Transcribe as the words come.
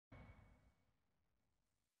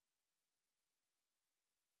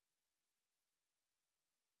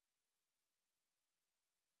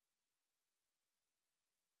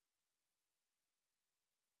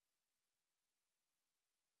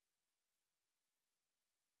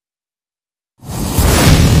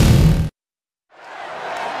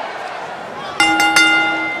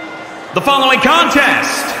The following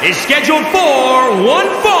contest is scheduled for one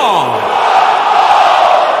fall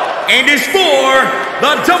and is for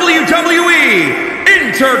the WWE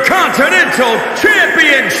Intercontinental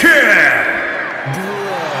Championship.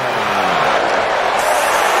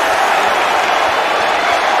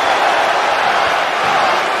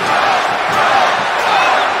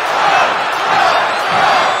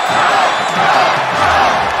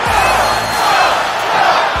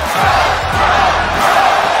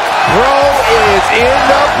 In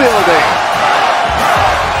the building.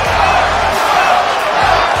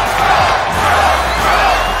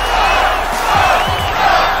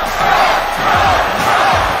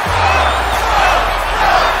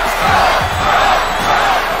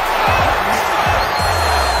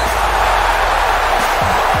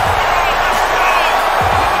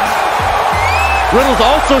 Riddle's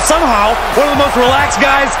also somehow one of the most relaxed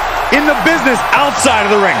guys in the business outside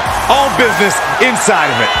of the ring. All business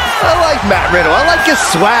inside of it. I like Matt Riddle. I like his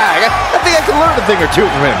swag. I think I can learn a thing or two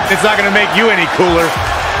from him. It's not going to make you any cooler.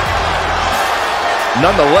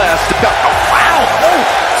 Nonetheless, oh, wow. Oh,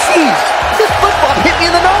 jeez. This football hit me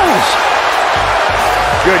in the nose.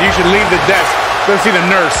 Good, you should leave the desk. Go see the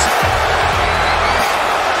nurse.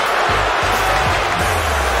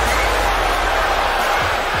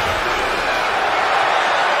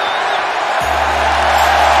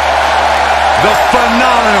 The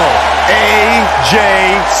phenomenal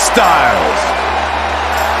AJ Styles.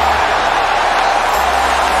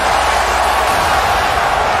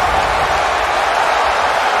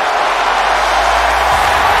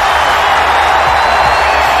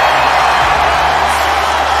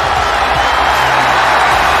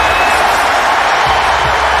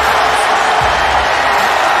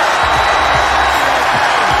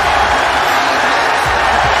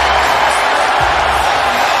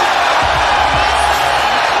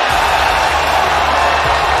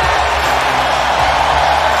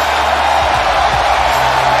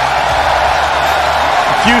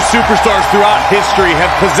 Few superstars throughout history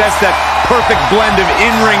have possessed that perfect blend of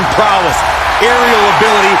in-ring prowess, aerial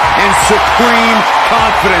ability, and supreme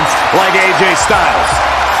confidence like AJ Styles.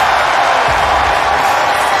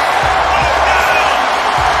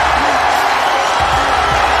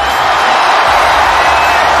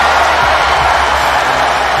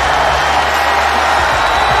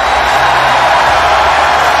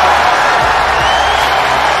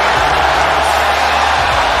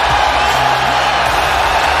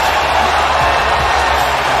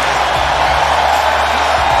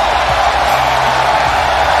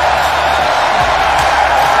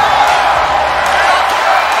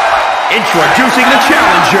 Introducing the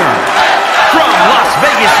challenger from Las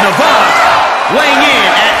Vegas, Nevada, weighing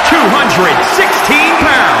in at 216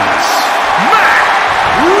 pounds, Matt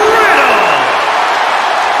Riddle.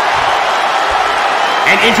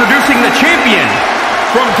 And introducing the champion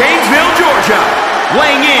from Gainesville, Georgia,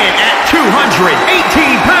 weighing in at 218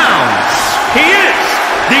 pounds, he is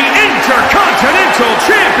the Intercontinental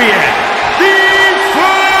Champion, the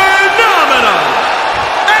phenomenal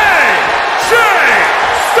AJ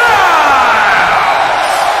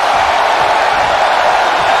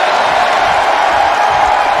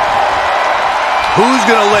Who's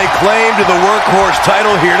going to lay claim to the workhorse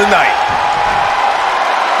title here tonight?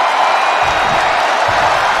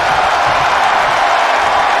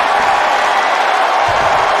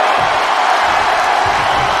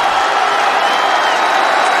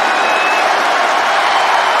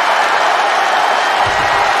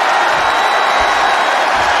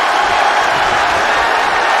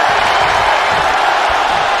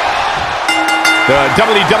 The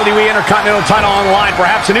WWE Intercontinental title on the line.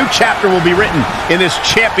 Perhaps a new chapter will be written in this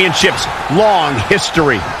championship's long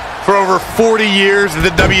history. For over 40 years,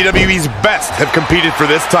 the WWE's best have competed for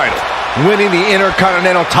this title. Winning the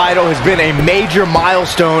Intercontinental title has been a major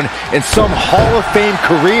milestone in some Hall of Fame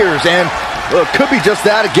careers, and it could be just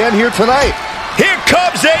that again here tonight. Here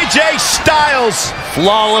comes AJ Styles.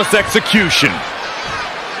 Flawless execution.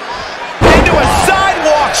 Into a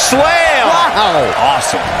sidewalk slam. Wow.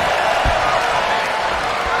 Awesome.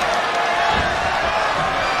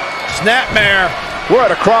 Snapmare. We're at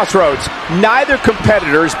a crossroads. Neither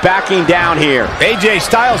competitor is backing down here. AJ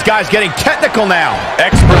Styles, guys, getting technical now.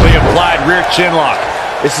 Expertly applied rear chin lock.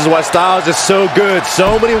 This is why Styles is so good.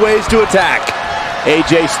 So many ways to attack.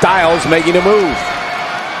 AJ Styles making a move.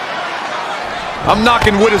 I'm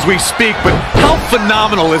knocking wood as we speak, but how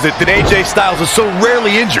phenomenal is it that AJ Styles is so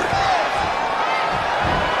rarely injured?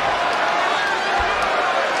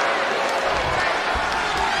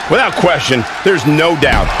 Without question, there's no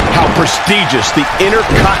doubt how prestigious the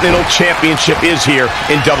Intercontinental Championship is here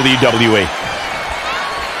in WWE.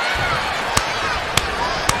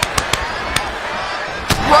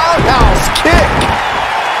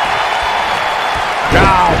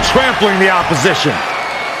 trampling the opposition.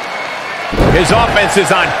 His offense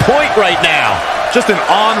is on point right now. Just an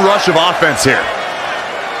onrush of offense here.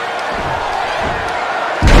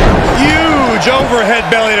 Huge overhead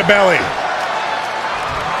belly to belly.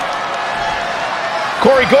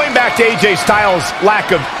 Corey, going back to AJ Styles'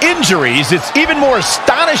 lack of injuries, it's even more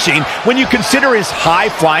astonishing when you consider his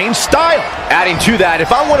high-flying style. Adding to that,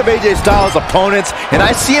 if I'm one of AJ Styles' opponents and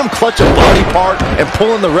I see him clutch a body part and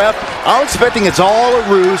pull in the ref, I'm expecting it's all a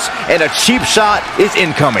ruse and a cheap shot is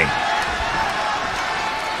incoming.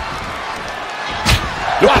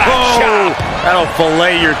 What a shot! That'll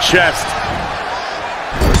fillet your chest.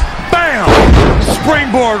 Bam!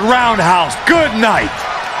 Springboard roundhouse. Good night.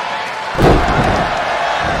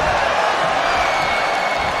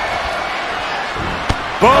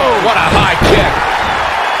 Boom! What a high kick.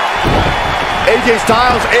 AJ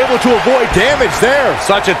Styles able to avoid damage there.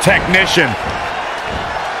 Such a technician.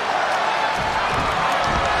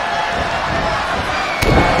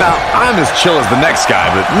 Now, I'm as chill as the next guy,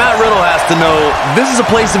 but Matt Riddle has to know this is a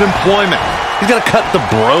place of employment. He's got to cut the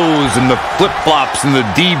bros and the flip-flops and the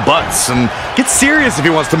D-butts and get serious if he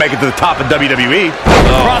wants to make it to the top of WWE.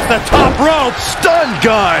 Across the top rope. Stun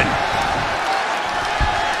gun.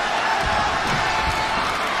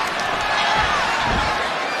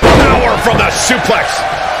 Power from the suplex.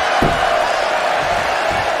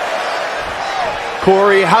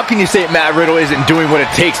 Corey, how can you say Matt Riddle isn't doing what it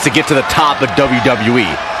takes to get to the top of WWE?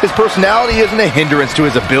 His personality isn't a hindrance to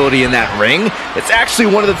his ability in that ring. It's actually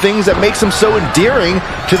one of the things that makes him so endearing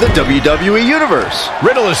to the WWE Universe.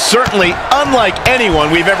 Riddle is certainly unlike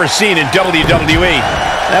anyone we've ever seen in WWE.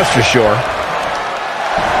 That's for sure.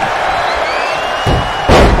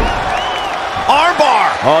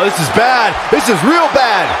 Armbar! Oh, this is bad. This is real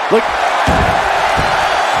bad. Look.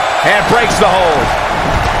 And breaks the hold.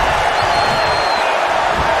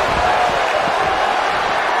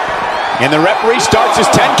 And the referee starts his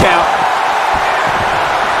 10 count.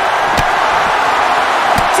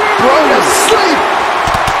 Thrown asleep.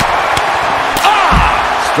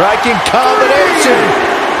 Striking combination.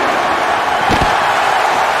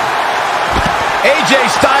 AJ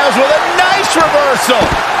Styles with a nice reversal.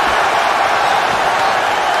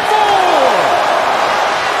 4,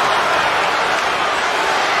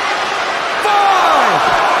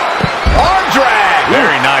 5. Arm drag.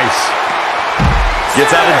 Very nice.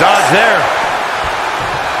 Gets out of dodge there.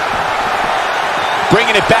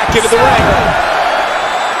 Bringing it back into the ring.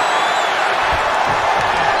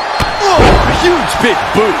 Oh, huge big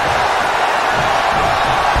boot.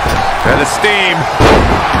 And the steam.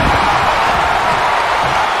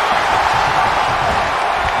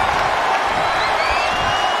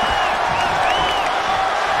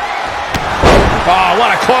 Oh,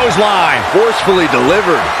 what a clothesline. Forcefully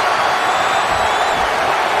delivered.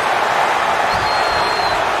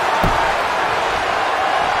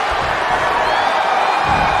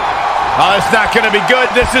 Oh, it's not going to be good.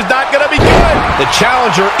 This is not going to be good. The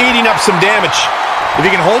challenger eating up some damage. If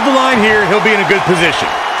he can hold the line here, he'll be in a good position.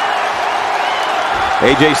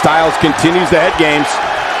 AJ Styles continues the head games.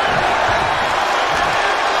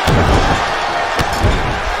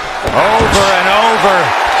 Over and over.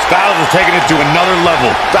 Styles is taking it to another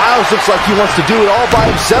level. Styles looks like he wants to do it all by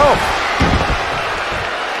himself.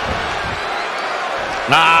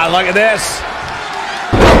 Ah, look at this.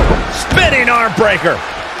 Spinning arm breaker.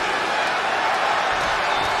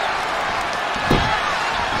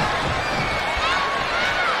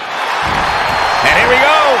 And here we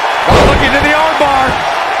go. Oh, looking to the armbar.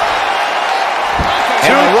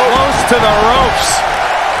 Too close to the ropes.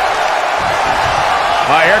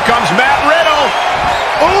 Oh, here comes Matt Riddle.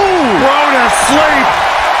 Ooh, thrown asleep.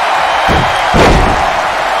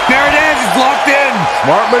 There it is. It's locked in.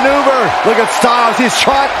 Smart maneuver. Look at Styles. He's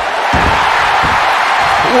trying.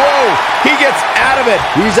 Whoa, he gets out of it.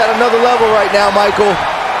 He's at another level right now, Michael.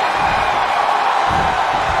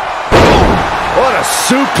 What a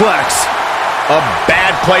suplex. A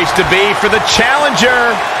bad place to be for the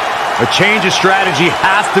challenger. A change of strategy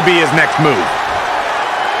has to be his next move.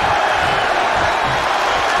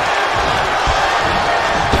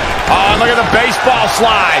 Oh, look at the baseball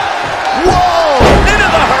slide. Whoa! Into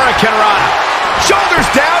the Hurricane Rana. Shoulders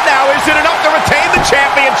down now. Is it enough to retain the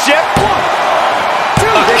championship? 1, 2.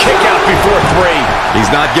 A kick out before 3. He's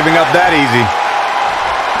not giving up that easy.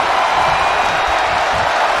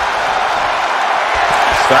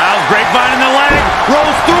 Styles grapevine in the leg.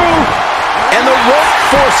 Rolls through. And the rope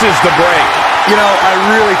forces the break. You know, I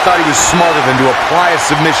really thought he was smarter than to apply a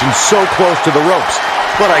submission so close to the ropes,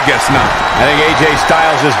 but I guess not. I think AJ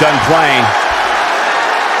Styles is done playing.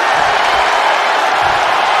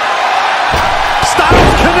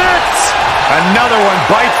 Styles connects. Another one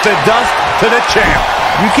bites the dust to the champ.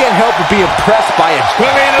 You can't help but be impressed by it.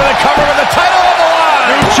 Moving into the cover with the title on the line.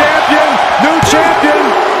 New champion, new champion.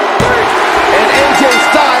 And AJ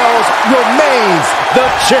Styles remains the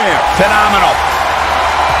champ. Phenomenal.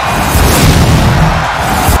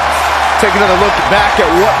 Take another look back at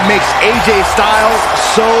what makes AJ Styles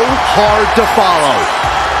so hard to follow.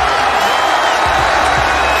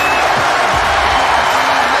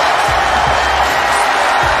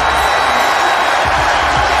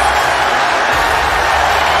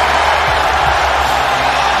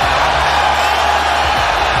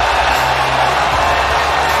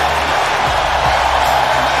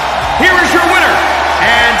 Here is your winner,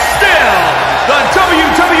 and still the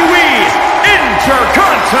WWE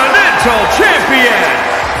Intercontinental Champion,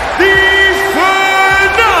 the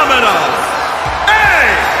phenomenal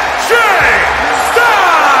AJ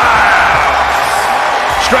Styles!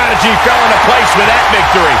 Strategy fell into place with that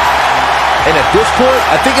victory. And at this point,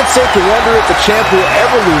 I think it's safe to wonder if the champ will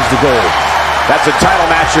ever lose the gold. That's a title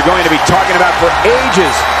match you're going to be talking about for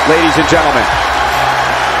ages, ladies and gentlemen.